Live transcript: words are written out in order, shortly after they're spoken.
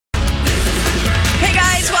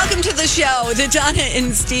Welcome to the show, the Donna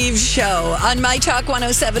and Steve Show on My Talk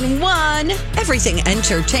 107.1, Everything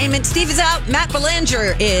Entertainment. Steve is out. Matt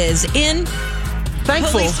Belanger is in.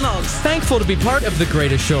 Thankful to be part of the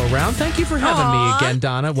greatest show around. Thank you for having me again,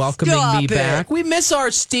 Donna. Welcoming me back. We miss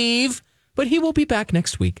our Steve, but he will be back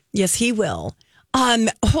next week. Yes, he will.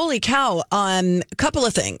 Holy cow. A couple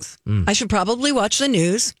of things. I should probably watch the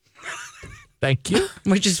news. Thank you.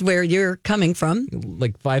 Which is where you're coming from.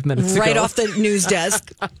 Like 5 minutes ago. Right off the news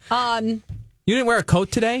desk. You didn't wear a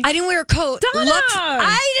coat today? I didn't wear a coat. Donna!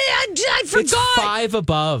 I forgot. It's 5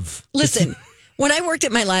 above. Listen, when I worked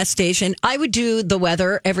at my last station, I would do the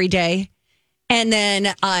weather every day. And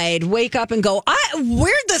then I'd wake up and go,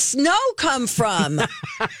 where'd the snow come from?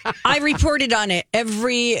 I reported on it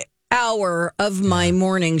every hour of my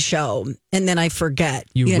morning show, and then I forget.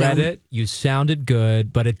 You read it, you sounded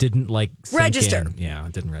good, but it didn't register. In. Yeah,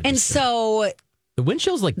 it didn't register. And so the wind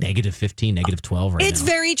chill's like -15, -12 right now. It's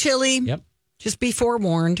very chilly. Yep. Just be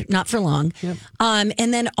forewarned, not for long. Yep.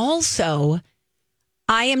 And then also,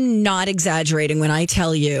 I am not exaggerating when I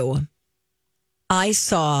tell you I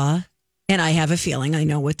saw, and I have a feeling I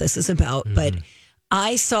know what this is about, but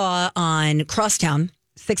I saw on Crosstown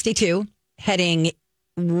 62 heading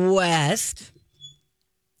west,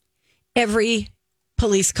 every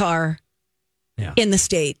police car in the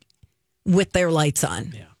state with their lights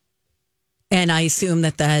on. Yeah. And I assume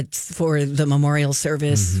that that's for the memorial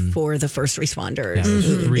service for the first responders. Yeah,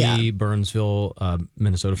 there's 3 Burnsville,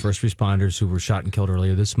 Minnesota first responders who were shot and killed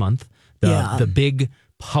earlier this month. The big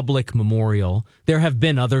public memorial. There have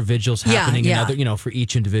been other vigils happening in other, for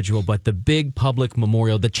each individual, but the big public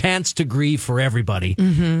memorial, the chance to grieve for everybody,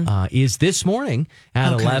 is this morning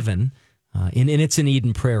at 11. And it's in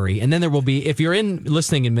Eden Prairie. And then there will be, if you're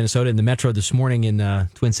listening in Minnesota in the Metro this morning in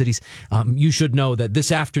Twin Cities, you should know that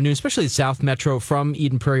this afternoon, especially the South Metro from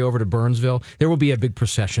Eden Prairie over to Burnsville, there will be a big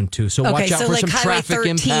procession too. So watch out for some traffic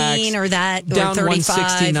impacts. Or that, or down 35.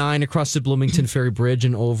 169 across the Bloomington Ferry Bridge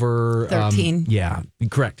and over 13. Yeah,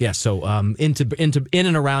 correct. Yeah, so into in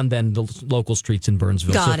and around then the local streets in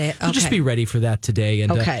Burnsville. Got it. So just be ready for that today.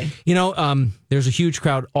 And there's a huge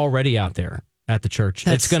crowd already out there at the church.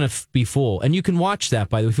 It's going to be full. And you can watch that,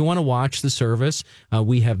 by the way. If you want to watch the service,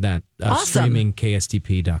 we have that streaming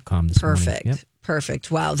KSTP.com this morning.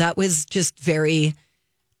 Perfect. Wow. That was just very,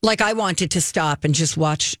 I wanted to stop and just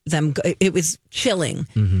watch them go. It was chilling.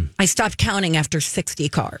 I stopped counting after 60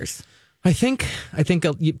 cars. I think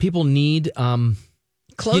people need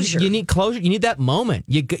closure. You need closure. You need that moment.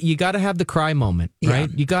 You got to have the cry moment, right?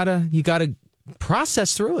 You got to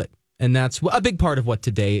process through it. And that's a big part of what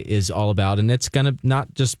today is all about. And it's going to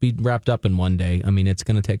not just be wrapped up in one day. I mean, it's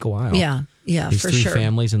going to take a while. Yeah, These for 3 sure.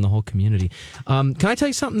 families and the whole community. Can I tell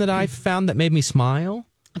you something that I found that made me smile?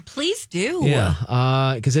 Please do.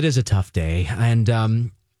 Yeah, because it is a tough day. And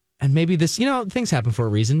maybe this, things happen for a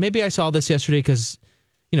reason. Maybe I saw this yesterday because,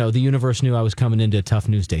 the universe knew I was coming into a tough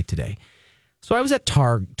news day today. So I was at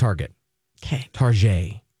Target. Okay.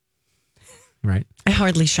 Target. Right? I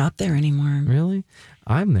hardly shop there anymore. Really?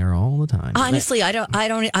 I'm there all the time. Honestly,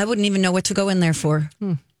 I wouldn't even know what to go in there for.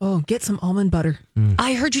 Oh, get some almond butter.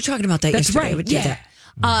 I heard you talking about that That's yesterday. right. I would do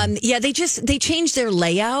that. They changed their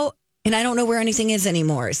layout, and I don't know where anything is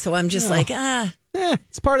anymore. So I'm just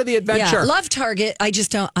it's part of the adventure. Yeah, love Target. I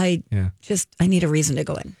just don't. I need a reason to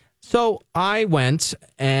go in. So I went,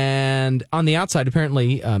 and on the outside,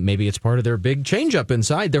 apparently, maybe it's part of their big change up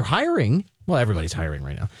inside. They're hiring. Well, everybody's hiring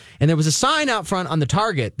right now. And there was a sign out front on the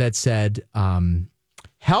Target that said,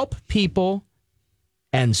 help people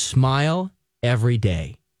and smile every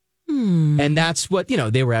day. And that's what,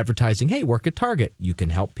 they were advertising. Hey, work at Target. You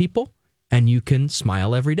can help people and you can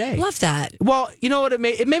smile every day. Love that. Well, you know what? It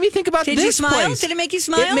made me think about Did this you smile? place. Did it make you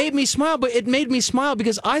smile? It made me smile, but it made me smile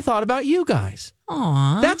because I thought about you guys.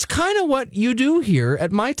 Aww. That's kind of what you do here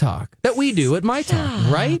at My Talk, that we do at My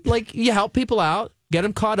Talk, right? Like you help people out, get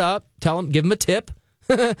them caught up, give them a tip.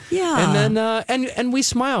 Yeah. And then and we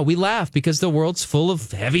smile, we laugh because the world's full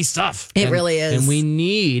of heavy stuff. It really is. And we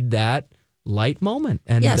need that light moment.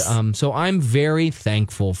 And so I'm very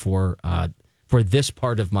thankful for this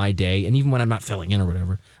part of my day, and even when I'm not filling in or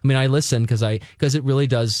whatever. I mean, I listen because it really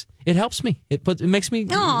does. It helps me. It makes me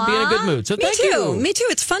be in a good mood. So thank you. Me too.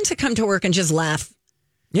 It's fun to come to work and just laugh.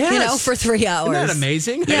 Yes. For 3 hours. Isn't that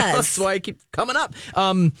amazing? Yes. That's why I keep coming up.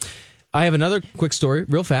 I have another quick story,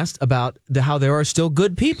 real fast, about how there are still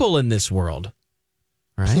good people in this world.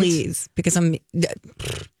 Right? Please, because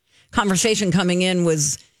conversation coming in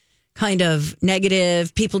was kind of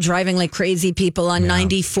negative. People driving like crazy people on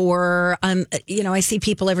 94. I see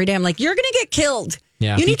people every day. I'm like, you're going to get killed.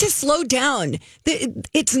 Yeah. You need to slow down.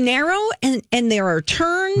 It's narrow and there are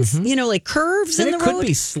turns, like curves in the road. It could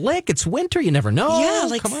be slick. It's winter. You never know.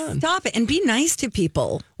 Yeah, come on. Stop it and be nice to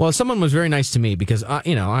people. Well, someone was very nice to me because,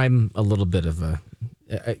 I'm a little bit of a...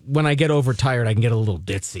 when I get overtired, I can get a little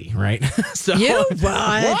ditzy, right? So You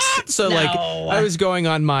what? So No. I was going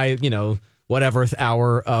on my, whatever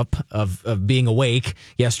hour up of being awake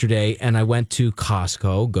yesterday, and I went to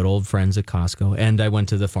Costco, good old friends at Costco, and I went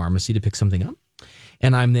to the pharmacy to pick something up.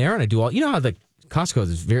 And I'm there, and I do all, how the Costco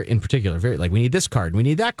is very, in particular, very like, we need this card, we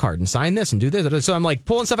need that card, and sign this, and do this. So I'm like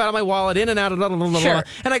pulling stuff out of my wallet, in and out, Sure.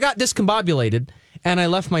 and I got discombobulated, and I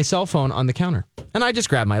left my cell phone on the counter. And I just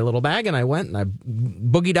grabbed my little bag, and I went, and I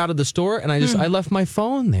boogied out of the store, and I left my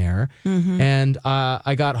phone there. And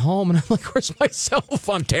I got home, and I'm like, where's my cell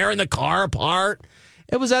phone? I'm tearing the car apart.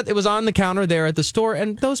 It was on the counter there at the store,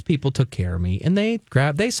 and those people took care of me. And they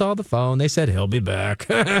saw the phone. They said, he'll be back.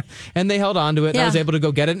 And they held on to it, and I was able to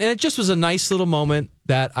go get it. And it just was a nice little moment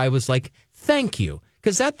that I was like, thank you.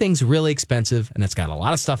 Because that thing's really expensive, and it's got a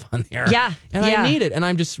lot of stuff on there. Yeah. And I need it. And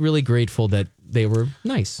I'm just really grateful that they were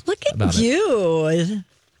nice. Look at you.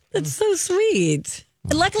 That's so sweet.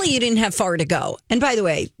 And luckily, you didn't have far to go. And by the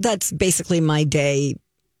way, that's basically my day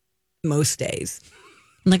most days.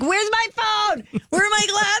 I'm like, where's my phone? Where are my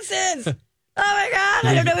glasses? Oh, my God.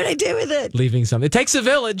 I don't know what I do with it. Leaving something. It takes a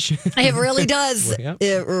village. It really does. Yep.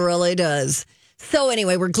 It really does. So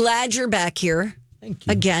anyway, we're glad you're back here. Thank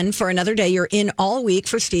you. Again, for another day. You're in all week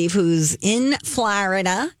for Steve, who's in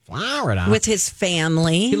Florida with his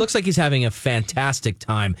family. He looks like he's having a fantastic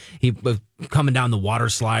time. He was coming down the water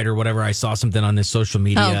slide or whatever. I saw something on his social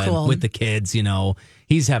media cool. with the kids.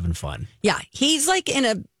 He's having fun. Yeah, he's like in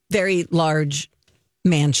a very large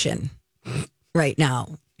mansion right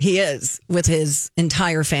now. He is with his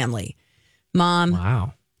entire family. Mom,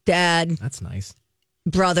 wow, dad, that's nice.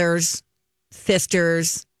 Brothers,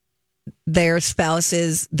 sisters, their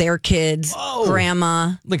spouses, their kids,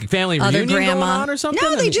 grandma, like a family other reunion grandma going on or something.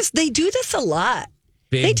 No, they do this a lot.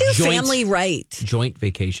 They do family right. Joint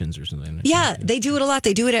vacations or something. Yeah, they do it a lot.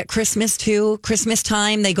 They do it at Christmas too. Christmas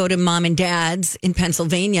time, they go to mom and dad's in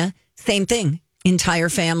Pennsylvania. Same thing. Entire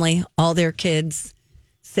family, all their kids,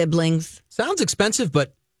 siblings. Sounds expensive,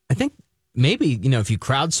 but I think maybe, if you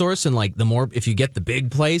crowdsource and if you get the big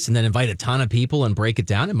place and then invite a ton of people and break it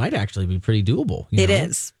down, it might actually be pretty doable. It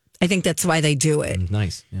is. I think that's why they do it.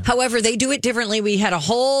 Nice. Yeah. However, they do it differently. We had a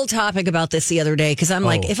whole topic about this the other day because I'm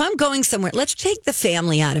like, if I'm going somewhere, let's take the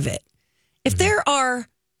family out of it. If there are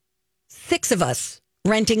 6 of us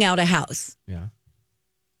renting out a house,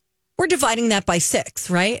 we're dividing that by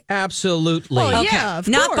 6, right? Absolutely. Oh, Okay. yeah, of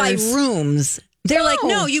Not by course. rooms. They're like,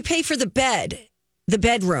 no, you pay for the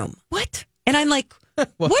bedroom. What? And I'm like,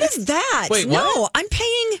 what is that? Wait, no, what? I'm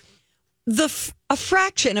paying a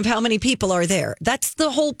fraction of how many people are there. That's the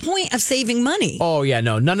whole point of saving money. Oh, yeah,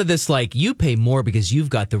 no, none of this you pay more because you've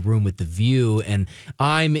got the room with the view and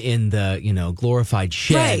I'm in the, glorified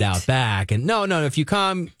shed out back. And no, if you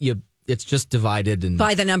come, it's just divided and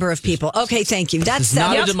by the number of people. Okay, thank you. That's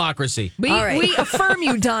not a democracy. We affirm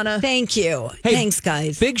you, Donna. Thank you. Hey, thanks,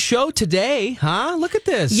 guys. Big show today, huh? Look at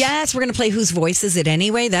this. Yes, we're going to play Whose Voice Is It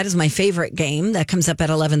Anyway? That is my favorite game. That comes up at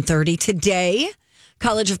 11:30 today.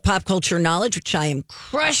 College of Pop Culture Knowledge, which I am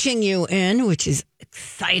crushing you in, which is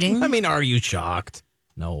exciting. I mean, are you shocked?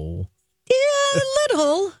 No. Yeah, a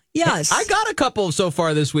little. Yes. I got a couple so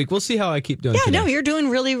far this week. We'll see how I keep doing today. No, you're doing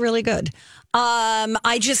really, really good.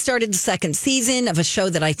 I just started the 2nd season of a show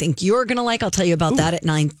that I think you're going to like. I'll tell you about that at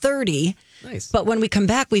 9:30. Nice. But when we come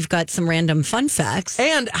back, we've got some random fun facts.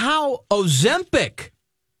 And how Ozempic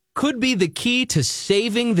could be the key to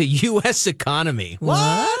saving the U.S. economy.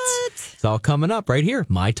 What? It's all coming up right here.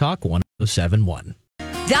 My Talk 1071.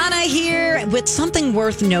 Donna here with something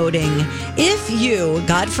worth noting. If you,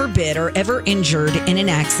 God forbid, are ever injured in an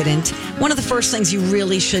accident, one of the first things you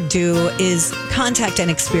really should do is contact an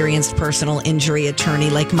experienced personal injury attorney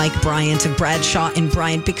like Mike Bryant of Bradshaw and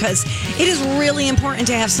Bryant, because it is really important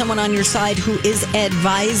to have someone on your side who is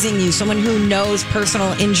advising you, someone who knows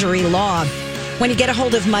personal injury law. When you get a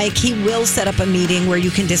hold of Mike, he will set up a meeting where you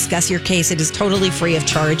can discuss your case. It is totally free of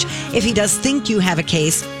charge. If he does think you have a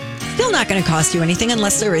case, still not going to cost you anything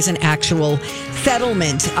unless there is an actual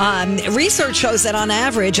settlement. Research shows that on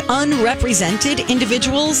average, unrepresented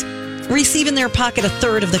individuals receive in their pocket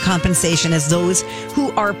 1/3 of the compensation as those who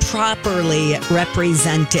are properly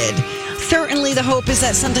represented. Certainly the hope is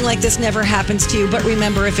that something like this never happens to you, but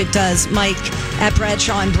remember, if it does, Mike at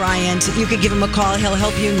Bradshaw and Bryant, you could give him a call. He'll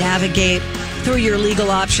help you navigate through your legal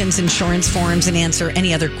options, insurance forms, and answer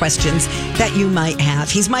any other questions that you might have.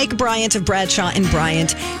 He's Mike Bryant of Bradshaw and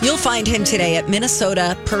Bryant. You'll find him today at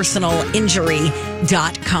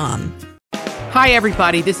MinnesotaPersonalInjury.com. Hi,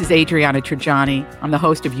 everybody. This is Adriana Trajani. I'm the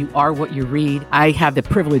host of You Are What You Read. I have the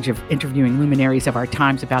privilege of interviewing luminaries of our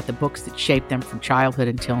times about the books that shaped them from childhood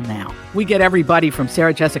until now. We get everybody from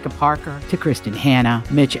Sarah Jessica Parker to Kristen Hanna,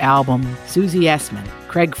 Mitch Albom, Susie Essman,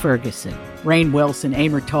 Craig Ferguson, Rainn Wilson,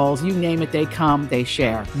 Amor Tolls, you name it, they come, they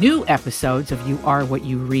share. New episodes of You Are What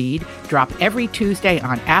You Read drop every Tuesday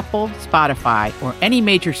on Apple, Spotify, or any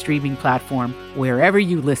major streaming platform wherever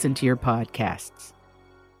you listen to your podcasts.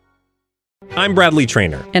 I'm Bradley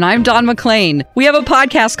Trainer. And I'm Don McClain. We have a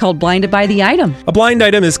podcast called Blinded by the Item. A blind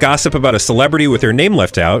item is gossip about a celebrity with their name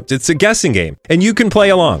left out. It's a guessing game, and you can play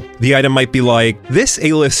along. The item might be like, this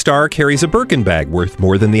A-list star carries a Birkin bag worth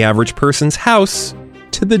more than the average person's house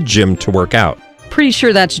to the gym to work out. Pretty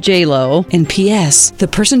sure that's J-Lo. And P.S. the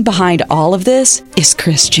person behind all of this is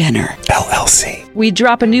Kris Jenner, LLC. We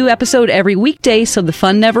drop a new episode every weekday so the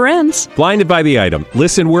fun never ends. Blinded by the Item.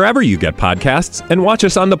 Listen wherever you get podcasts and watch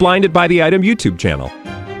us on the Blinded by the Item YouTube channel.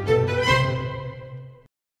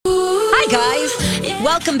 Hi, guys.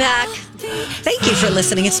 Welcome back. Thank you for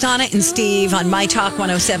listening. It's Donna and Steve on My Talk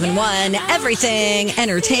 1071, Everything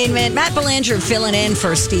Entertainment. Matt Belanger filling in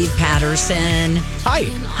for Steve Patterson. Hi.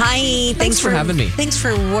 Hi. Thanks for having me. Thanks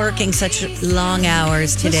for working such long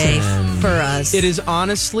hours today for us. It is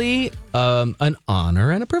honestly an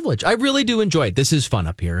honor and a privilege. I really do enjoy it. This is fun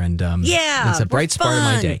up here, and it's a bright spot in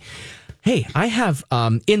my day. Hey, I have,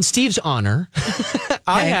 in Steve's honor,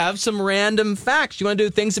 I have some random facts. You want to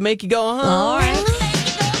do things that make you go, huh? All right.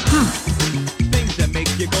 Things that make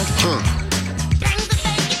you go, huh.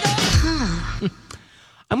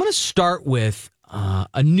 I'm going to start with a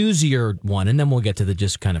newsier one, and then we'll get to the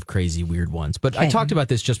just kind of crazy, weird ones. But I talked about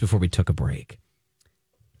this just before we took a break.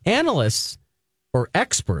 Analysts, or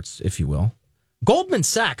experts, if you will, Goldman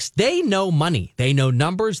Sachs, they know money. They know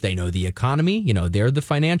numbers. They know the economy. You know, they're the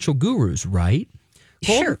financial gurus, right?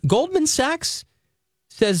 Sure. Goldman Sachs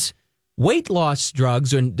says weight loss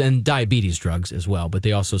drugs and diabetes drugs as well, but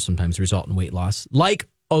they also sometimes result in weight loss, like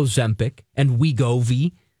Ozempic and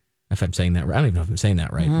Wegovy. If I'm saying that right. I don't even know if I'm saying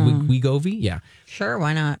that right. Wegovy? Yeah. Sure,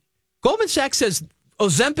 why not? Goldman Sachs says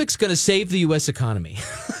Ozempic's going to save the U.S. economy.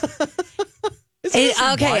 Okay,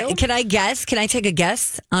 wild? can I guess? Can I take a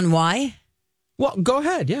guess on why? Well, go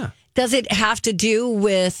ahead, yeah. Does it have to do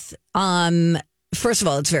with, first of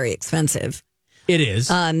all, it's very expensive. It is.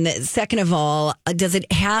 Second of all, does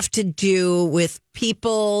it have to do with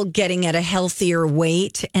people getting at a healthier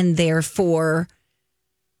weight and therefore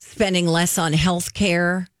spending less on health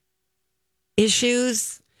care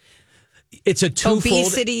issues? It's a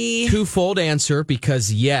obesity. twofold answer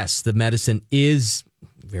because, yes, the medicine is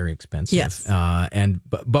very expensive. Yes.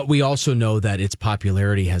 But we also know that its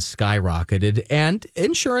popularity has skyrocketed, and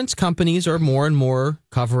insurance companies are more and more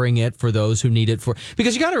covering it for those who need it for,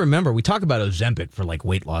 because you got to remember, we talk about Ozempic for like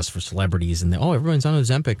weight loss for celebrities and everyone's on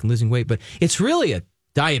Ozempic and losing weight, but it's really a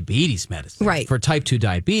diabetes medicine, right, for type 2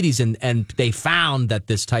 diabetes, and they found that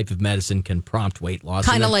this type of medicine can prompt weight loss.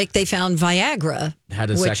 Kind of like they found Viagra,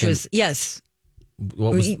 yes.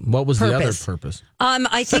 What was the other purpose?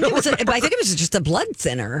 I think it was just a blood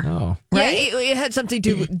thinner. Oh, right. Yeah, it had something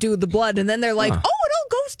to do with the blood, and then they're like, "Oh, it all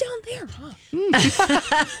goes down there." Huh?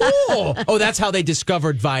 Oh, that's how they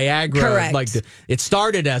discovered Viagra. Correct. Like it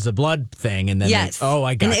started as a blood thing, and then yes,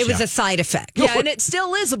 I got and it was a side effect. Yeah, and it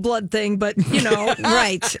still is a blood thing, but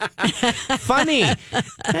right. Funny.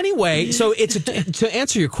 Anyway, so to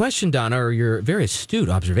answer your question, Donna, or your very astute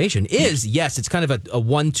observation is yes, it's kind of a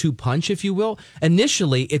 1-2 punch, if you will.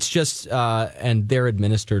 Initially, it's just, and they're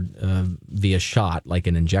administered via shot, like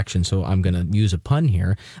an injection. So I'm going to use a pun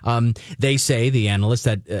here. They say, the analysts,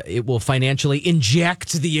 that it will financially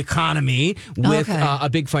inject the economy with a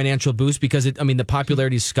big financial boost because the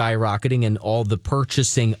popularity is skyrocketing, and all the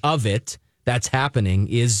purchasing of it that's happening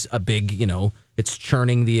is a big, it's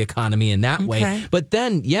churning the economy in that way. But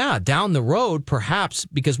then, down the road, perhaps,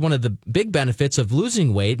 because one of the big benefits of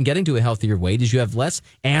losing weight and getting to a healthier weight is you have less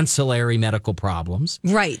ancillary medical problems.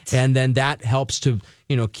 Right. And then that helps to,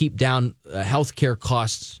 keep down healthcare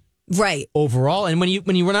costs. Right. Overall. And when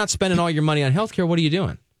you were not spending all your money on healthcare, what are you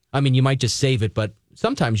doing? You might just save it, but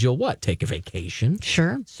sometimes you'll take a vacation.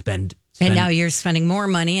 Sure. Spend. And now you're spending more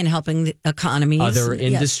money and helping the economies. Other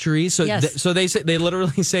industries. So, yes. So they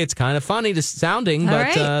literally say it's kind of funny sounding,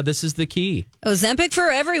 but this is the key. Ozempic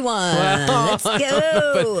for everyone. Let's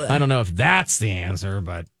go. I don't know if that's the answer,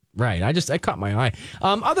 but right. I caught my eye.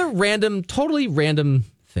 Other totally random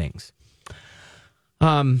things.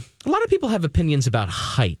 A lot of people have opinions about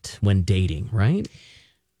height when dating, right?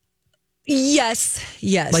 Yes.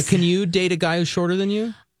 Like, can you date a guy who's shorter than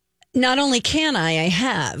you? Not only can I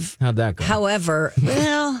have. How'd that go? However,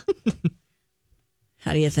 well,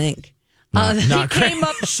 how do you think? Not He came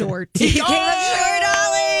up short. He came up short,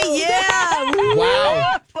 Ollie. Yeah.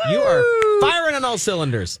 Wow. You are firing on all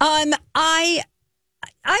cylinders. I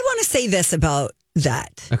want to say this about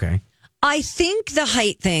that. Okay. I think the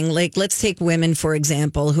height thing, like, let's take women, for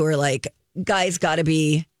example, who are like, guys got to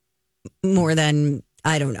be more than,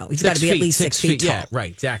 I don't know, he's got to be at least 6 feet tall. Yeah,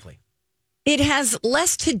 right, exactly. It has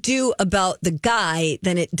less to do about the guy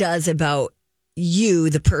than it does about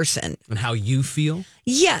you, the person. And how you feel?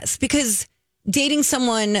 Yes, because dating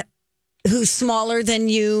someone who's smaller than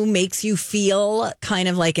you makes you feel kind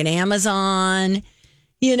of like an Amazon,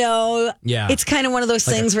 you know? Yeah. It's kind of one of those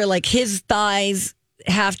things where like his thighs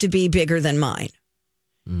have to be bigger than mine.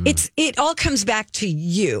 It all comes back to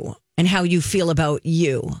you and how you feel about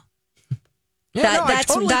you. Yeah,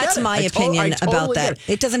 That's my opinion about that.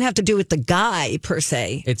 It doesn't have to do with the guy per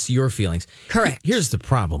se. It's your feelings. Correct. Here's the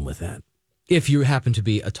problem with that. If you happen to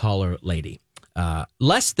be a taller lady,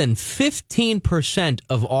 less than 15%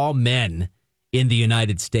 of all men in the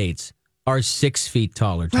United States are 6 feet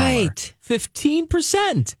taller. Right.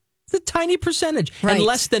 15%. It's a tiny percentage. Right. And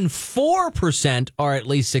less than 4% are at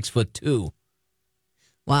least 6'2".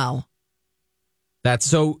 Wow. That's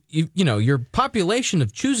so you know your population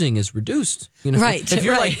of choosing is reduced. You know, Right. If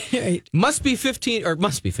you're right. must be 6 feet or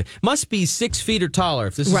taller.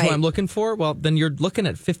 If this is what I'm looking for, well, then you're looking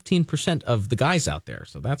at 15% of the guys out there.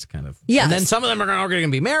 So that's kind of And then some of them are going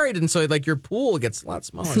to be married, and so like your pool gets a lot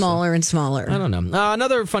smaller. Smaller and smaller. I don't know.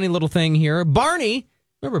 Another funny little thing here. Barney,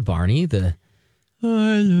 remember Barney?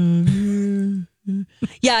 I love you.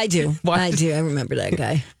 Yeah, I do. I do. I remember that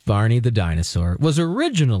guy. Barney the dinosaur was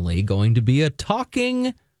originally going to be a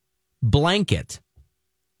talking blanket.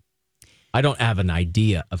 I don't have an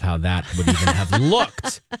idea of how that would even have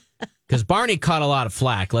looked. Because Barney caught a lot of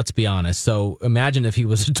flack, let's be honest. So imagine if he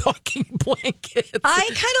was a talking blanket. I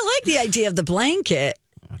kind of like the idea of the blanket.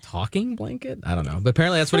 A talking blanket? I don't know. But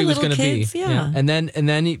apparently that's what he was going to be. Yeah. And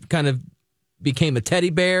then he kind of became a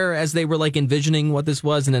teddy bear as they were like envisioning what this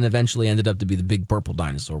was, and then eventually ended up to be the big purple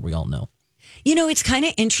dinosaur we all know. You know, it's kind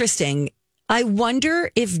of interesting. I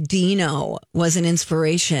wonder if Dino was an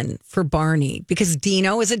inspiration for Barney, because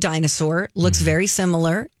Dino is a dinosaur, looks very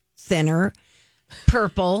similar, thinner,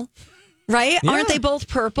 purple, right? Yeah. Aren't they both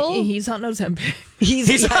purple? He's on Ozempic. He's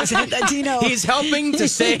Dino. He's helping to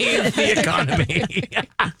save the economy.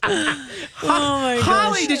 Oh my gosh.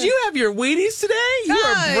 Holly, did you have your Wheaties today? You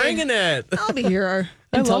are bringing it. I'll be here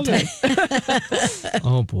I until love 10. it.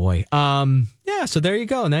 Oh boy. Yeah, so there you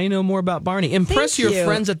go. Now you know more about Barney. Impress your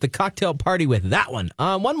friends at the cocktail party with that one.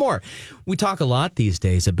 One more. We talk a lot these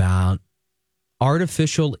days about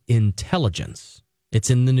artificial intelligence. It's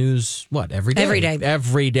in the news, every day?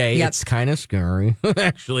 Every day. Yep. It's kind of scary,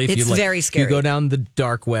 actually. It's very scary. If you go down the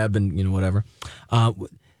dark web and, whatever.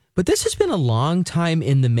 But this has been a long time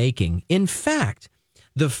in the making. In fact,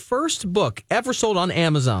 the first book ever sold on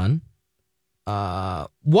Amazon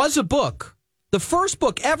was a book. The first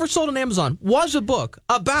book ever sold on Amazon was a book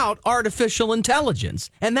about artificial intelligence.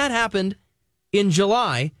 And that happened in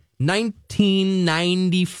July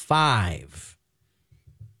 1995.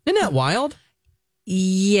 Isn't that wild?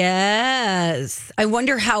 Yes. I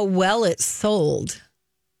wonder how well it sold.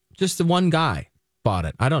 Just the one guy bought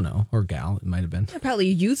it. I don't know. Or gal, it might have been. Probably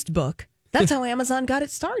a used book. That's how Amazon got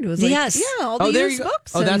it started. It was like, Yes. all the used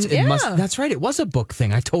books. Oh, and, that's right. It was a book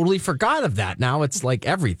thing. I totally forgot of that. Now it's like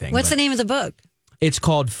everything. What's the name of the book? It's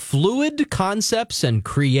called Fluid Concepts and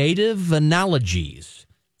Creative Analogies.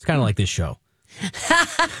 It's kind of like this show.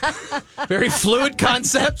 Very fluid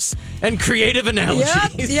concepts and creative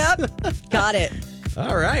analogies. Yep. Got it.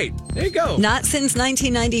 All right. There you go. Not since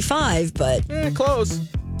 1995, but close.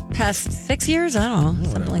 past 6 years? I don't know.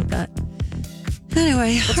 Something like that.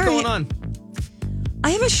 Anyway. What's going on? I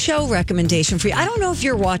have a show recommendation for you. I don't know if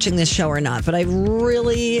you're watching this show or not, but I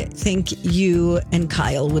really think you and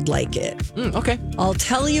Kyle would like it. Okay. I'll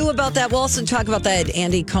tell you about that. We'll also talk about that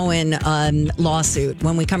Andy Cohen lawsuit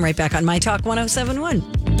when we come right back on My Talk 1071.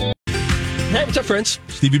 Hey, what's up, friends?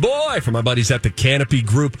 Stevie Boy from my buddies at the Canopy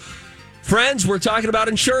Group. Friends, we're talking about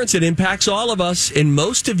insurance. It impacts all of us. And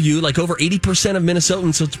most of you, like over 80% of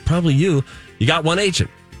Minnesotans, so it's probably you got one agent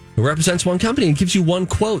who represents one company and gives you one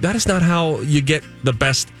quote. That is not how you get the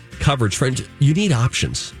best coverage, friends. You need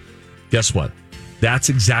options. Guess what? That's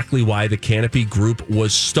exactly why the Canopy Group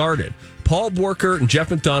was started. Paul Borker and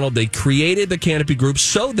Jeff McDonald, they created the Canopy Group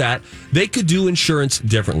so that they could do insurance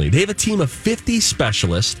differently. They have a team of 50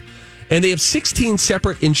 specialists, And they have 16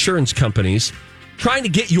 separate insurance companies trying to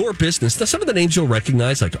get your business. Now, some of the names you'll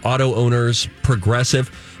recognize, like Auto Owners,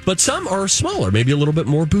 Progressive, but some are smaller, maybe a little bit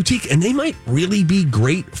more boutique, and they might really be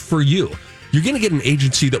great for you. You're going to get an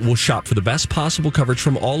agency that will shop for the best possible coverage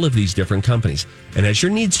from all of these different companies. And as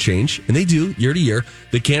your needs change, and they do year to year,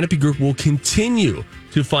 the Canopy Group will continue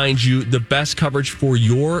to find you the best coverage for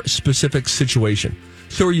your specific situation.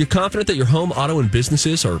 So are you confident that your home, auto, and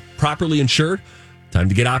businesses are properly insured? Time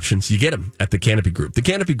to get options. You get them at the Canopy Group,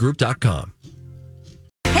 thecanopygroup.com.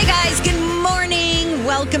 Hey guys, good morning.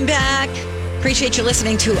 Welcome back. Appreciate you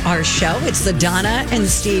listening to our show. It's the Donna and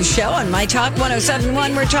Steve show on My Talk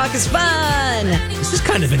 107.1, where talk is fun. This is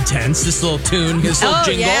kind of intense, this little tune, this little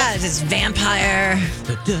jingle. Yeah, this vampire.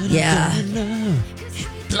 Yeah.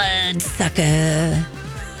 Bloodsucker.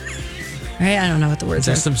 Right? I don't know what the words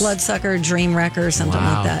are. Bloodsucker, dream wrecker, something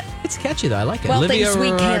like that. It's catchy, though. I like it. Well, Olivia things we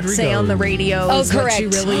can't say on the radio. Oh, is correct. What she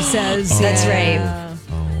really says. That's right.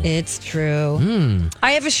 It's true.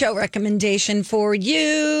 I have a show recommendation for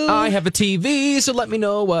you. I have a TV, so let me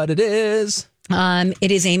know what it is.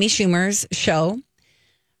 It is Amy Schumer's show,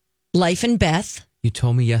 Life and Beth. You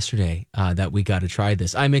told me yesterday that we got to try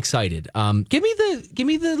this. I'm excited. Give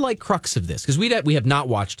me the like crux of this, because we have not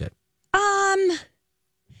watched it.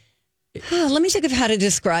 Let me think of how to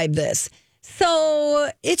describe this. So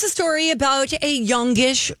it's a story about a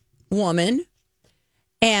youngish woman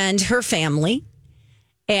and her family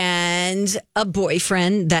and a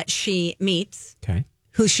boyfriend that she meets,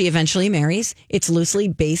 who she eventually marries. It's loosely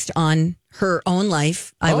based on her own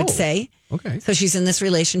life, I would say. Okay. So she's in this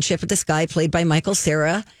relationship with this guy played by Michael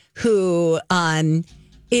Cera, who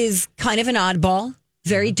is kind of an oddball,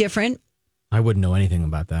 very different. I wouldn't know anything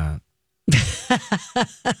about that.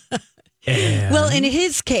 Well, in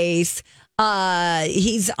his case,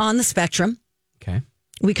 he's on the spectrum. Okay.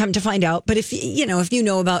 We come to find out. But if you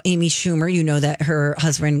know about Amy Schumer, you know that her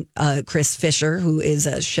husband, Chris Fisher, who is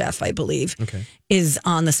a chef, I believe, is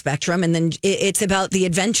on the spectrum. And then it's about the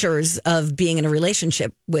adventures of being in a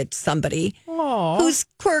relationship with somebody who's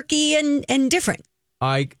quirky and different.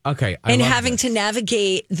 And having to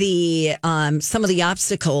navigate the some of the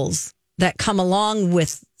obstacles that come along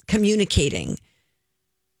with communicating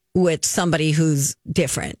with somebody who's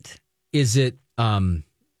different. Is it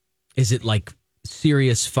like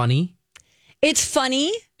serious funny? It's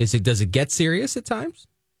funny. Does it get serious at times?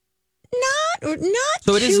 Not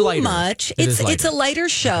so it is too lighter. much. It's a lighter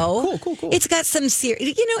show. Okay. Cool. It's got some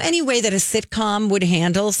serious, any way that a sitcom would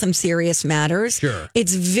handle some serious matters. Sure.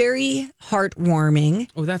 It's very heartwarming.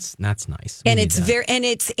 Oh, that's nice. And it's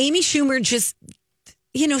Amy Schumer. Just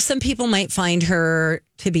some people might find her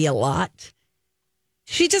to be a lot.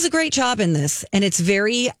 She does a great job in this, and it's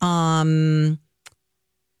very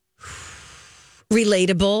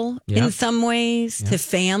relatable in some ways to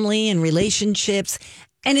family and relationships,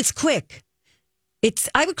 and it's quick.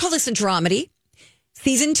 I would call this a dramedy.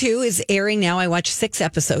 Season 2 is airing now. I watched 6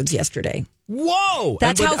 episodes yesterday. Whoa!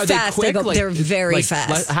 That's how fast they go. They're very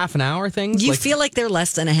fast. Half an hour things? You feel like they're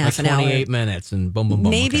less than a half an hour. 28 minutes and boom, boom,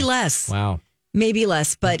 boom. Maybe less. Wow. Maybe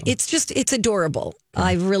less, but it's adorable. Okay.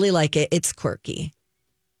 I really like it. It's quirky.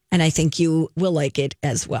 And I think you will like it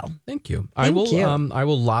as well. Thank you. I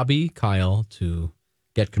will lobby Kyle to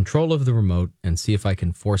get control of the remote and see if I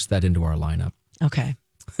can force that into our lineup. Okay.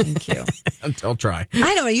 Thank you. I'll try.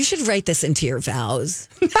 I don't know. You should write this into your vows.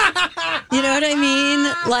 You know what I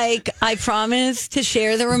mean? Like, I promise to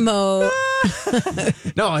share the remote.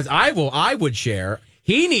 No, I would share.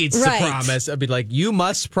 He needs to promise. I'd be like, you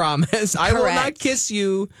must promise. I will not kiss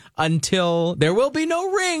you until there will be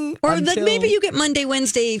no ring. Or maybe you get Monday,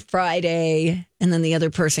 Wednesday, Friday, and then the other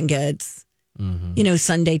person gets,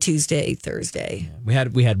 Sunday, Tuesday, Thursday. Yeah.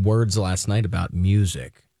 We had words last night about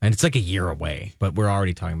music, and it's like a year away, but we're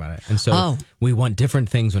already talking about it. And so we want different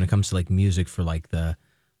things when it comes to like music for like the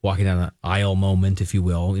walking down the aisle moment, if you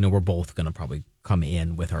will. We're both going to probably come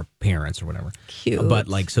in with our parents or whatever. Cute. But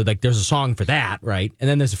there's a song for that, right? And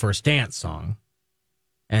then there's a first dance song.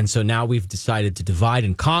 And so now we've decided to divide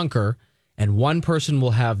and conquer, and one person will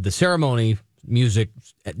have the ceremony music,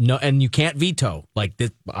 and you can't veto. Like this,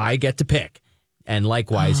 I get to pick. And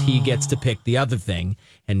likewise, he gets to pick the other thing,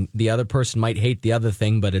 and the other person might hate the other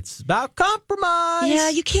thing, but it's about compromise. Yeah,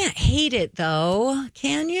 you can't hate it though,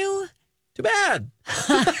 can you? Too bad.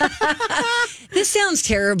 This sounds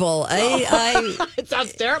terrible. It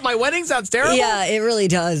sounds terrible. My wedding sounds terrible. Yeah, it really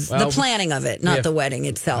does. Well, the planning of it, not the wedding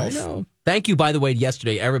itself. I know. Thank you, by the way,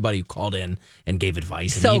 yesterday, everybody who called in and gave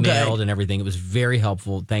advice and emailed and everything. It was very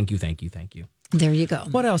helpful. Thank you. There you go.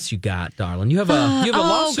 What else you got, darling? You have a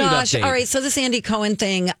lawsuit update. All right, so this Andy Cohen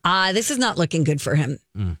thing, this is not looking good for him.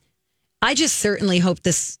 I just certainly hope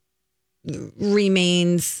this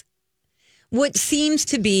remains what seems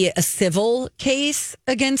to be a civil case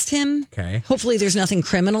against him. Okay. Hopefully there's nothing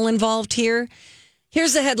criminal involved here.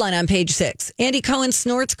 Here's the headline on page 6. Andy Cohen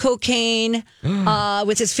snorts cocaine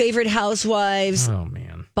with his favorite housewives. Oh,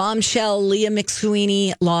 man. Bombshell Leah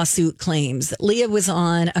McSweeney lawsuit claims. Leah was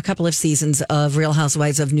on a couple of seasons of Real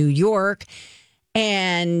Housewives of New York,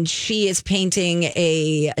 and she is painting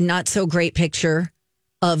a not so great picture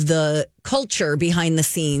of the culture behind the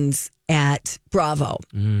scenes at Bravo.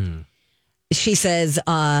 She says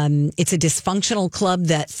it's a dysfunctional club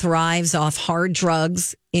that thrives off hard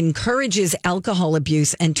drugs, encourages alcohol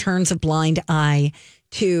abuse, and turns a blind eye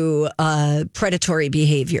to predatory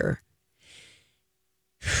behavior.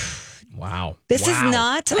 Wow. This is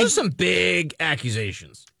not... Those are some big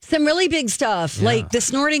accusations. Some really big stuff, like the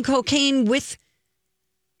snorting cocaine with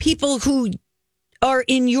people who are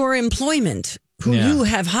in your employment, who you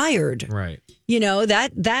have hired. Right. You know,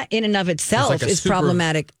 that in and of itself is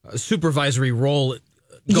problematic. A supervisory role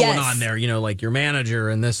going on there, you know, like your manager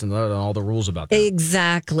and this and that, and all the rules about that.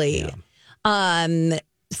 Exactly. Yeah.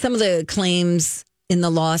 Some of the claims in the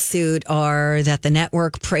lawsuit are that the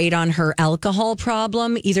network preyed on her alcohol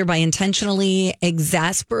problem, either by intentionally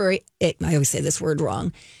exacerbating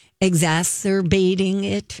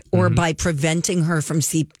it, or by preventing her from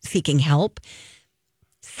seeking help.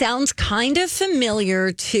 Sounds kind of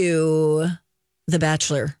familiar to The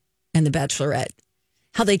Bachelor and The Bachelorette.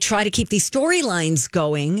 How they try to keep these storylines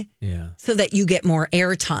going so that you get more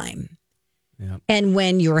airtime. Yeah. And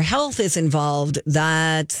when your health is involved,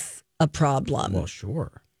 that's a problem. Well,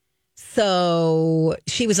 sure. So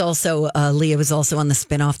she was also, Leah was also on the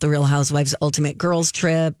spinoff, The Real Housewives Ultimate Girls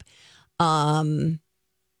Trip. There are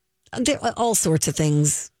all sorts of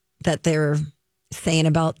things that they're saying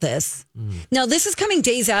about this. Now, this is coming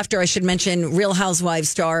days after, I should mention, Real Housewives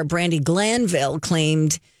star Brandi Glanville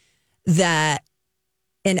claimed that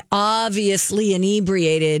an obviously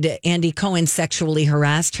inebriated Andy Cohen sexually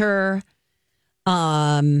harassed her.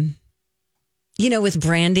 You know, with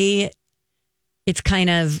Brandi, it's kind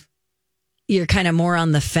of, you're kind of more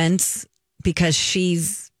on the fence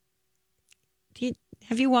because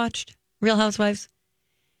have you watched Real Housewives?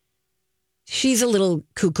 She's a little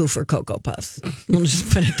cuckoo for Cocoa Puffs. We'll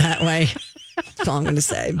just put it that way. That's all I'm going to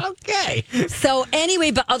say. Okay. So anyway,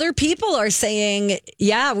 but other people are saying,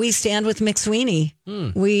 yeah, we stand with McSweeney.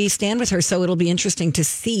 We stand with her. So it'll be interesting to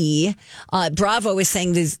see. Bravo is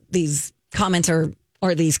saying these comments or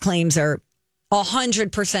these claims are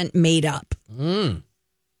 100% made up.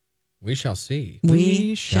 We shall see.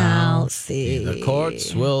 We shall see. The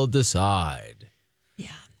courts will decide. Yeah.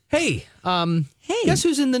 Hey, guess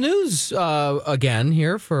who's in the news again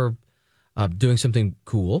here for doing something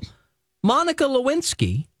cool? Monica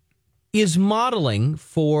Lewinsky is modeling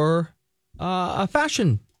for a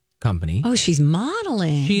fashion company. Oh, she's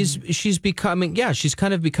modeling. She's becoming, she's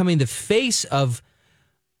kind of becoming the face of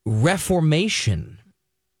Reformation.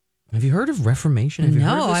 Have you heard of Reformation? Have you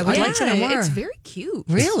heard of this? I would like to know more. It's very cute.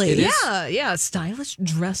 Really? Yeah. Stylish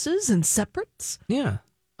dresses and separates. Yeah.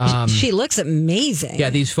 She looks amazing. Yeah,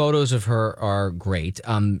 these photos of her are great.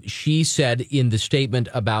 She said in the statement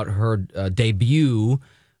about her debut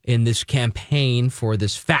in this campaign for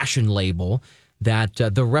this fashion label that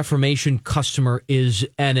the Reformation customer is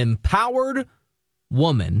an empowered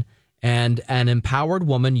woman, and an empowered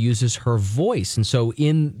woman uses her voice. And so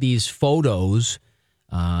in these photos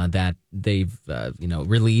that they've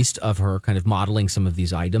released of her kind of modeling some of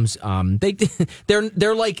these items,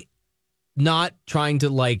 they're like not trying to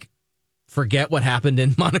like forget what happened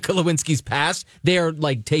in Monica Lewinsky's past. They're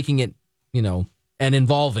like taking it, and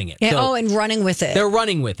involving it. Yeah, so and running with it. They're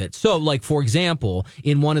running with it. So, like, for example,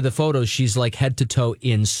 in one of the photos, she's like head to toe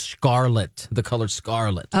in scarlet, the color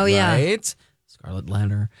scarlet. Oh, yeah. Right? Scarlet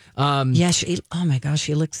letter. Oh my gosh,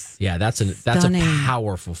 she looks that's a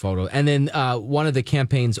powerful photo. And then one of the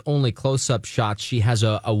campaign's only close-up shots, she has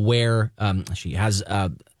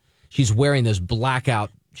she's wearing those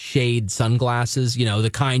blackout shade sunglasses, the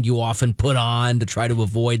kind you often put on to try to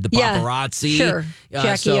avoid the paparazzi. Sure.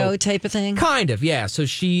 Jackie O type of thing. Kind of, yeah. So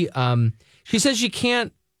she says you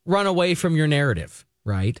can't run away from your narrative,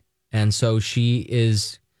 right? And so she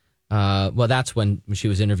is, that's when she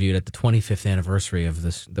was interviewed at the 25th anniversary of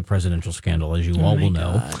the presidential scandal, as you all will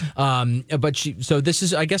know. So this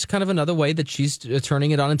is, I guess, kind of another way that she's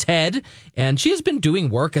turning it on its head. And she has been doing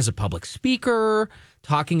work as a public speaker,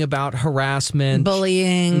 talking about harassment,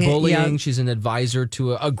 bullying. Yep. She's an advisor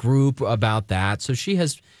to a group about that. So she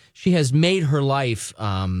has made her life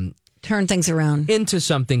turn things around into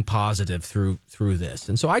something positive through this.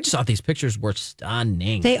 And so I just thought these pictures were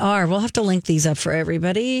stunning. They are. We'll have to link these up for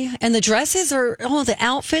everybody. And the dresses are, the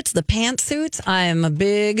outfits, the pantsuits. I am a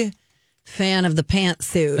big fan of the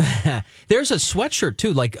pantsuit. There's a sweatshirt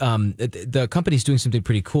too. Like the company's doing something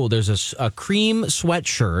pretty cool. There's a cream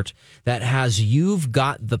sweatshirt that has "You've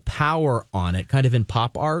Got the Power" on it, kind of in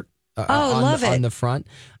pop art. Love it. On the front.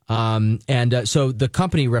 So the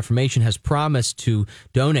company Reformation has promised to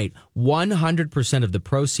donate 100% of the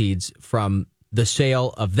proceeds from the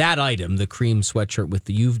sale of that item, the cream sweatshirt with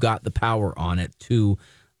the "You've Got the Power" on it, to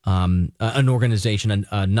an organization,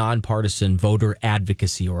 a nonpartisan voter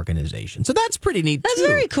advocacy organization. So that's pretty neat. That's too.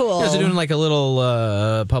 very cool. They're doing like a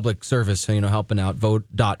little public service, helping out.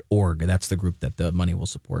 Vote.org. That's the group that the money will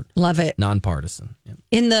support. Love it. Nonpartisan. Yeah.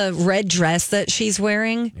 In the red dress that she's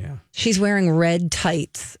wearing, she's wearing red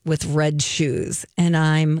tights with red shoes, and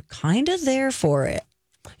I'm kind of there for it.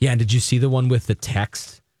 Yeah, and did you see the one with the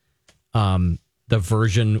text? The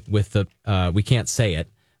version with the, we can't say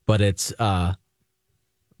it, but it's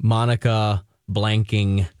Monica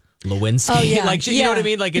blanking Lewinsky. Oh, yeah. Like, you know what I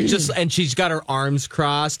mean? Like, it's just, and she's got her arms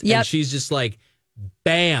crossed, and she's just like,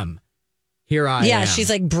 bam, here I am. Yeah, she's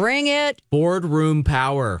like, bring it. Boardroom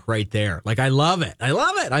power right there. Like, I love it.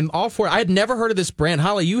 I'm all for it. I had never heard of this brand.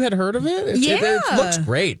 Holly, you had heard of it? It looks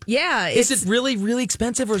great. Yeah. Is it really, really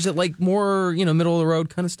expensive, or is it like more, middle of the road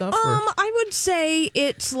kind of stuff? I would say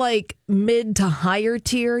it's like mid to higher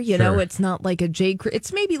tier. It's not like a J. Crew.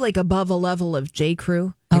 It's maybe like above a level of J.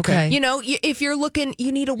 Crew. Okay. If you're looking,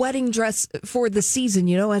 you need a wedding dress for the season,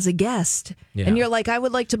 as a guest. Yeah. And you're like, I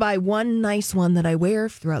would like to buy one nice one that I wear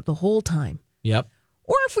throughout the whole time. Yep.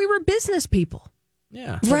 Or if we were business people.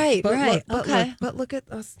 Yeah. Right. Okay. But look at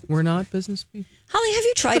us. We're not business people. Holly, have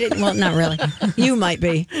you tried it? Well, not really. You might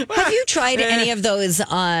be. Have you tried any of those,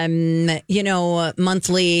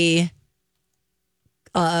 monthly...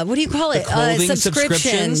 what do you call it?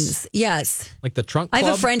 Subscriptions? Yes. Like the Trunk Club? I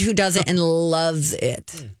have a friend who does it and loves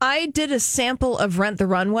it. I did a sample of Rent the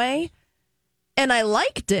Runway, and I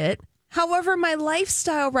liked it. However, my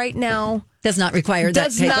lifestyle right now does not require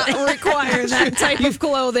that type of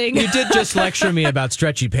clothing. You did just lecture me about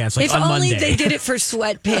stretchy pants on Monday. If only they did it for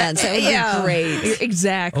sweatpants, that would be great.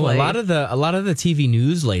 Exactly. Oh, a lot of the TV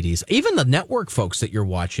news ladies, even the network folks that you're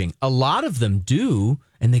watching, a lot of them do,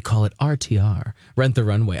 and they call it RTR, Rent the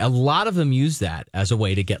Runway. A lot of them use that as a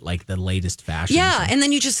way to get like the latest fashion. Yeah, and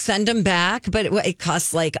then you just send them back, but it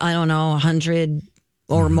costs like, I don't know, $100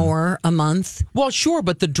 or more a month. Well, sure,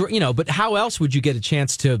 but but how else would you get a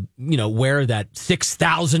chance to, wear that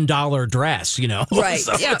 $6,000 dress, Right.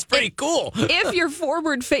 So it's pretty cool. If you're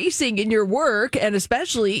forward facing in your work, and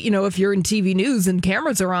especially, if you're in TV news and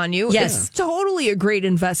cameras are on you, it's totally a great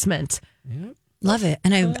investment. Yep. Love it.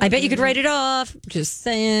 And I bet you could write it off. Just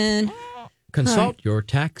saying. Consult your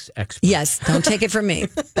tax expert. Yes, don't take it from me.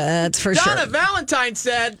 That's for sure. Donna Valentine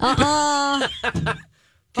said.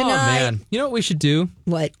 Good night. Man. You know what we should do?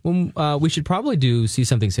 What? We should probably do See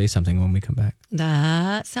Something, Say Something when we come back.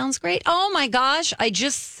 That sounds great. Oh my gosh. I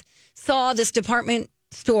just saw this department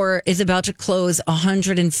store is about to close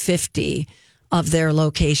 150 of their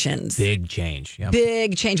locations. Big change. Yep.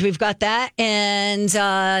 Big change. We've got that. And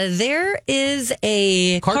there is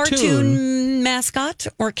a cartoon mascot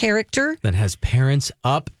or character that has parents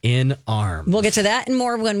up in arms. We'll get to that and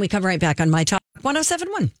more when we come right back on My Talk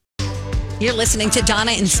 107.1. You're listening to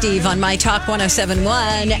Donna and Steve on My Talk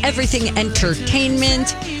 107.1. Everything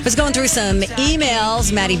Entertainment. I was going through some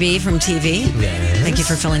emails. Maddie B from TV. Yes. Thank you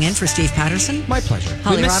for filling in for Steve Patterson. My pleasure.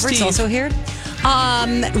 Holly Roberts Steve. Also here.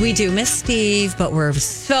 We do miss Steve, but we're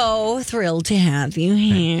so thrilled to have you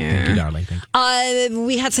here. Thank you, darling. Thank you.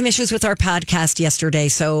 We had some issues with our podcast yesterday.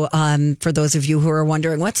 So for those of you who are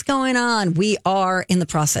wondering what's going on, we are in the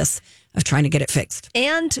process of trying to get it fixed.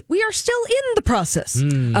 And we are still in the process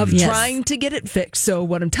of trying to get it fixed. So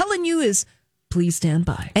what I'm telling you is please stand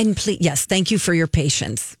by. And please, yes, thank you for your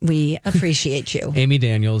patience. We appreciate you. Amy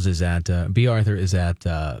Daniels is at, B. Arthur is at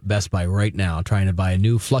Best Buy right now trying to buy a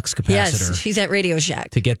new flux capacitor. Yes, she's at Radio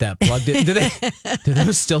Shack. To get that plugged in. Do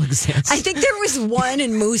those still exist? I think there was one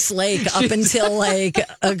in Moose Lake up until like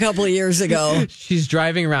a couple of years ago. She's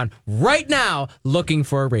driving around right now looking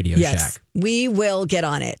for a Radio Shack. We will get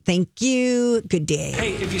on it. Thank you. Good day.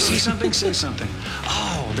 Hey, if you see something, say something.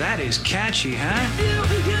 Oh, that is catchy, huh?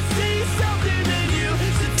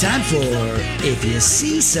 Time for If You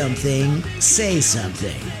See Something, Say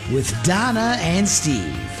Something with Donna and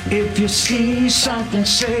Steve. If you see something,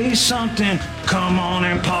 say something. Come on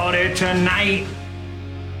and party tonight.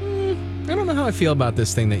 I don't know how I feel about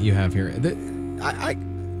this thing that you have here.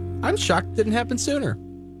 I'm shocked it didn't happen sooner.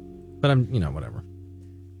 But I'm, whatever.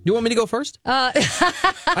 You want me to go first?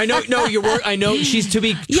 I know. No, I know. She's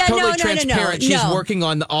totally transparent. She's working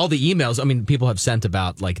on all the emails. I mean, people have sent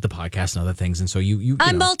about like the podcast and other things, and so you.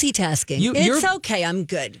 I'm multitasking. It's okay. I'm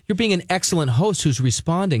good. You're being an excellent host who's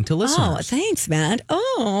responding to listeners. Oh, thanks, Matt.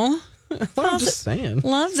 Oh, I'm just saying.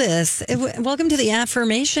 Love this. Welcome to the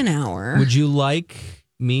affirmation hour. Would you like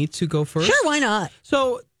me to go first? Sure, why not?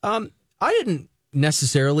 So, I didn't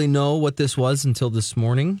necessarily know what this was until this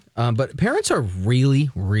morning, but parents are really,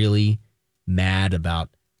 really mad about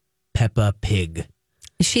Peppa Pig.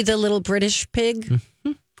 Is she the little British pig?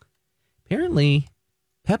 Mm-hmm. Apparently,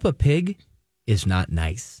 Peppa Pig is not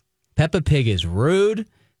nice. Peppa Pig is rude.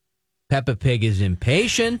 Peppa Pig is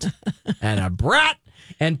impatient and a brat.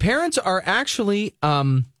 And parents are actually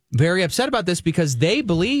very upset about this because they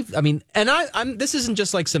believe, this isn't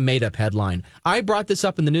just like some made up headline. I brought this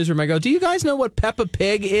up in the newsroom. I go, do you guys know what Peppa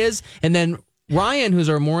Pig is? And then Ryan, who's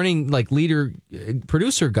our morning leader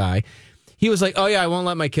producer guy, he was like, oh yeah, I won't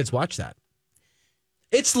let my kids watch that.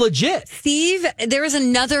 It's legit. Steve, there was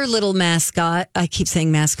another little mascot. I keep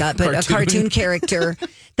saying mascot, but a cartoon character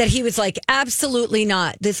that he was like, absolutely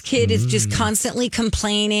not. This kid is just constantly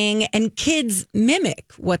complaining, and kids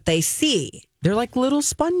mimic what they see. They're like little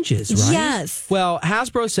sponges, right? Yes. Well,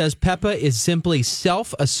 Hasbro says Peppa is simply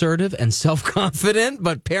self-assertive and self-confident,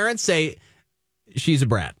 but parents say she's a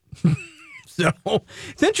brat. So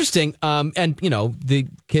it's interesting. And, the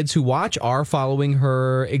kids who watch are following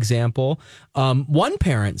her example. One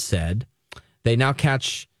parent said she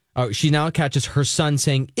now catches her son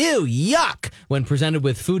saying, ew, yuck, when presented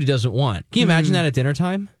with food he doesn't want. Can you imagine that at dinner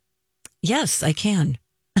time? Yes, I can.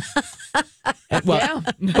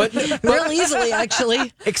 But real easily,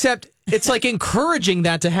 actually. Except it's like encouraging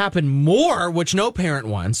that to happen more, which no parent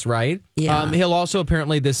wants, right? Yeah. He'll also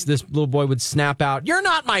apparently this little boy would snap out, "You're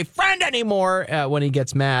not my friend anymore," when he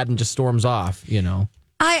gets mad and just storms off.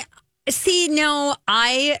 I see. No,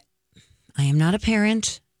 I am not a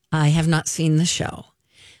parent. I have not seen the show,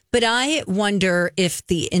 but I wonder if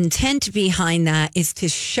the intent behind that is to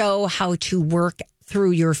show how to work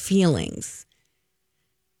through your feelings.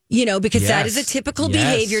 Because that is a typical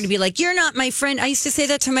behavior to be like, you're not my friend. I used to say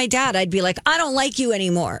that to my dad. I'd be like, I don't like you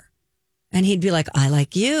anymore. And he'd be like, I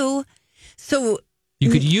like you. So you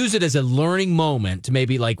could use it as a learning moment to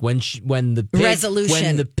maybe like when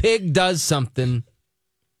the pig does something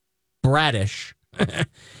bratish,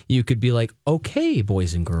 you could be like, okay,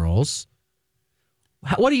 boys and girls,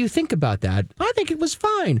 what do you think about that? I think it was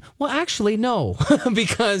fine. Well, actually, no,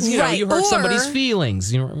 because you hurt somebody's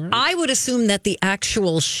feelings. I would assume that the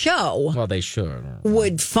actual show, they should,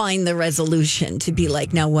 would find the resolution to be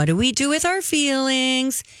like, now what do we do with our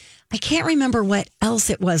feelings? I can't remember what else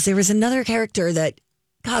it was. There was another character that,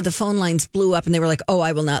 God, the phone lines blew up, and they were like, "Oh,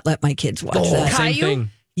 I will not let my kids watch that." Same thing.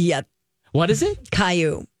 Yep. What is it?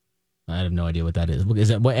 Caillou. I have no idea what that is. Is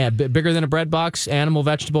it bigger than a bread box? Animal,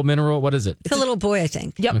 vegetable, mineral? What is it? It's a little boy, I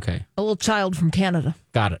think. Yep. Okay. A little child from Canada.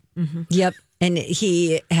 Got it. Mm-hmm. Yep. And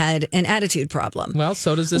he had an attitude problem. Well,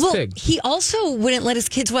 so does this pig. He also wouldn't let his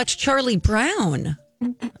kids watch Charlie Brown.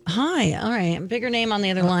 Hi. All right. Bigger name on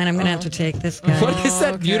the other line. I'm going to have to take this guy. What is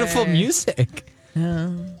that beautiful music?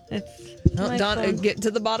 Donna, get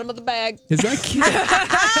to the bottom of the bag. Is that cute?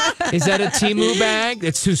 Is that a Temu bag?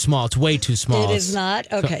 It's too small. It's way too small. It is not?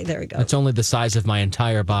 Okay, there we go. It's only the size of my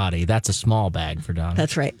entire body. That's a small bag for Donna.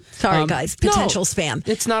 That's right. Sorry, guys. Potential spam.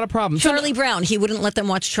 It's not a problem. Charlie Brown. He wouldn't let them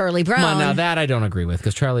watch Charlie Brown. Well, now that I don't agree with,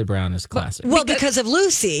 because Charlie Brown is classic. Well, because of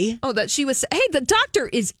Lucy. Oh, that she was, hey, the doctor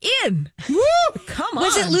is in. Woo! Come on.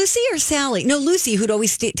 Was it Lucy or Sally? No, Lucy, who'd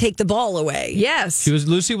always take the ball away. Yes.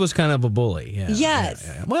 Lucy was kind of a bully. Yeah. Yes.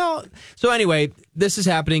 Yeah. Well, so anyway, this is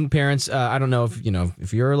happening. Parents, I don't know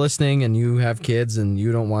if you're listening and you have kids and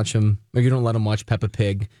you don't watch them or you don't let them watch Peppa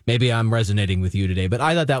Pig. Maybe I'm resonating with you today, but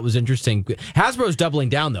I thought that was interesting. Hasbro's doubling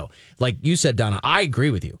down though. Like you said, Donna, I agree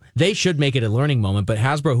with you. They should make it a learning moment, but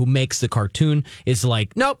Hasbro, who makes the cartoon, is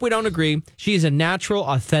like, nope, we don't agree. She's a natural,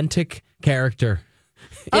 authentic character.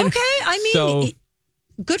 Okay, I mean,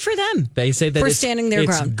 good for them. They say that for standing their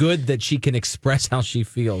ground. It's good that she can express how she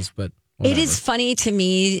feels, but whatever. It is funny to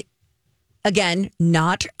me. Again,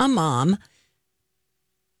 not a mom.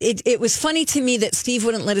 It was funny to me that Steve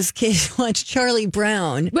wouldn't let his kids watch Charlie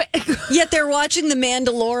Brown. Yet they're watching The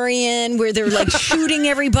Mandalorian where they're like shooting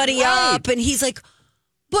everybody up. And he's like,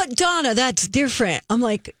 but Donna, that's different. I'm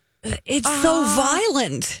like, it's so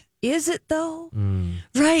violent. Is it though?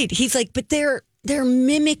 Right. He's like, but they're they're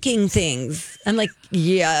mimicking things. I'm like,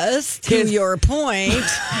 yes, to your point.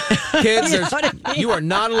 Kids, you are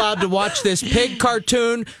not allowed to watch this pig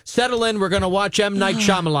cartoon. Settle in. We're going to watch M. Night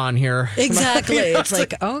Shyamalan here. Exactly. It's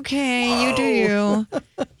like, okay, you do you.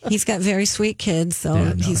 He's got very sweet kids, so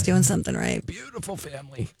he's doing something right. Beautiful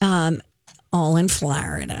family. All in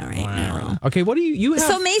Florida right now. Okay, what do you have?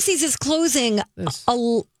 So Macy's is closing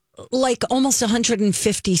like almost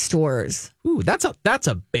 150 stores. Ooh, that's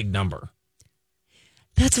a big number.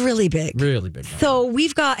 That's really big. Really big number. So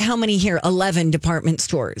we've got how many here? 11 department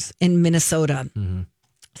stores in Minnesota. Mm-hmm.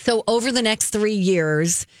 So over the next 3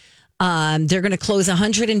 years, they're going to close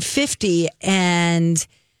 150 and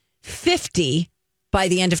 50 by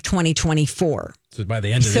the end of 2024. So by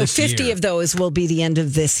the end of this year. So 50 of those will be the end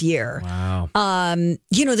of this year. Wow.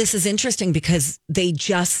 This is interesting because they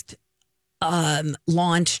just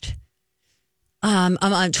launched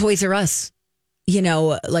on Toys R Us,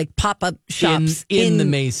 like pop-up shops in the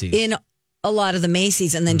Macy's. In a lot of the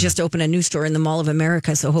Macy's, and then just open a new store in the Mall of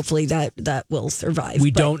America. So hopefully that will survive.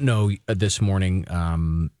 We don't know this morning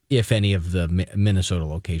if any of the Minnesota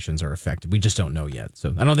locations are affected. We just don't know yet.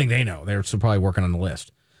 So I don't think they know. They're still probably working on the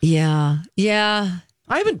list. Yeah. I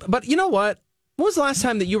haven't, but you know what? When was the last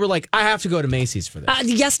time that you were like, I have to go to Macy's for this?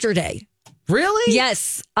 Yesterday. Really?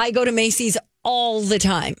 Yes. I go to Macy's all the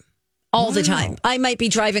time. All the time. I might be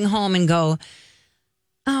driving home and go,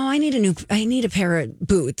 oh, I need a pair of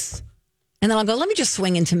boots. And then I'll go, let me just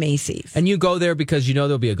swing into Macy's. And you go there because you know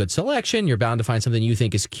there'll be a good selection. You're bound to find something you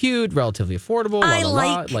think is cute, relatively affordable. I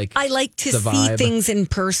like to see things in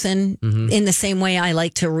person in the same way I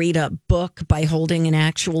like to read a book by holding an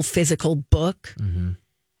actual physical book. Mm-hmm.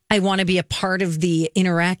 I want to be a part of the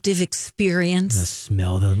interactive experience.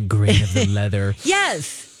 Smell the grain of the leather.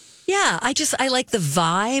 Yes. Yeah, I like the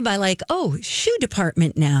vibe. I like, shoe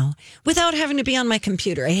department now without having to be on my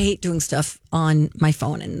computer. I hate doing stuff on my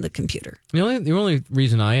phone and the computer. The only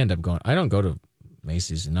reason I end up going, I don't go to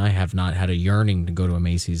Macy's, and I have not had a yearning to go to a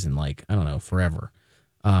Macy's in forever.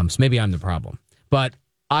 So maybe I'm the problem. But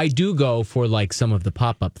I do go for some of the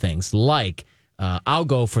pop-up things, I'll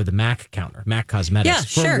go for the MAC counter, MAC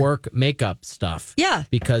Cosmetics, for work makeup stuff. Yeah.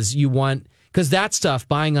 Because that stuff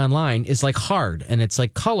buying online is hard, and it's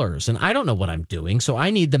colors, and I don't know what I'm doing, so I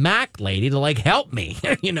need the MAC lady to help me,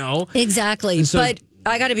 Exactly. So, but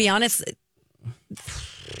I got to be honest,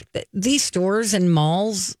 these stores and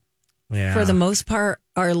malls, for the most part,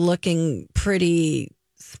 are looking pretty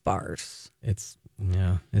sparse. It's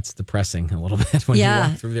depressing a little bit when you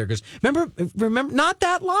walk through there. Because remember, not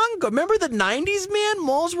that long ago. Remember the 90s, man?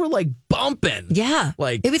 Malls were bumping. Yeah,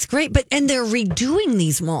 it was great. And they're redoing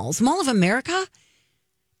these malls. Mall of America,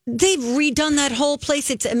 they've redone that whole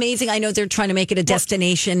place. It's amazing. I know they're trying to make it a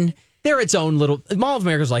destination. They're its own little Mall of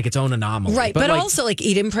America's its own anomaly, right? But also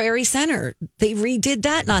Eden Prairie Center, they redid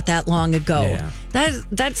that not that long ago. Yeah.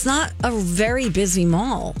 That's not a very busy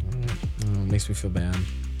mall. It makes me feel bad.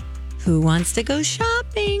 Who wants to go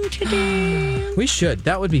shopping today? We should.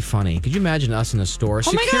 That would be funny. Could you imagine us in a store?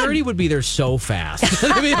 Security would be there so fast.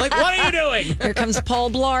 They'd be like, what are you doing? Here comes Paul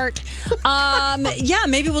Blart.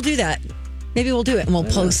 Maybe we'll do that. Maybe we'll do it and we'll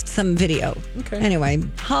post some video. Okay. Anyway,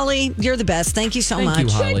 Holly, you're the best. Thank you so much. Thank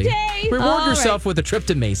you, Holly. Reward yourself with a trip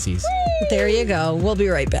to Macy's. There you go. We'll be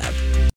right back.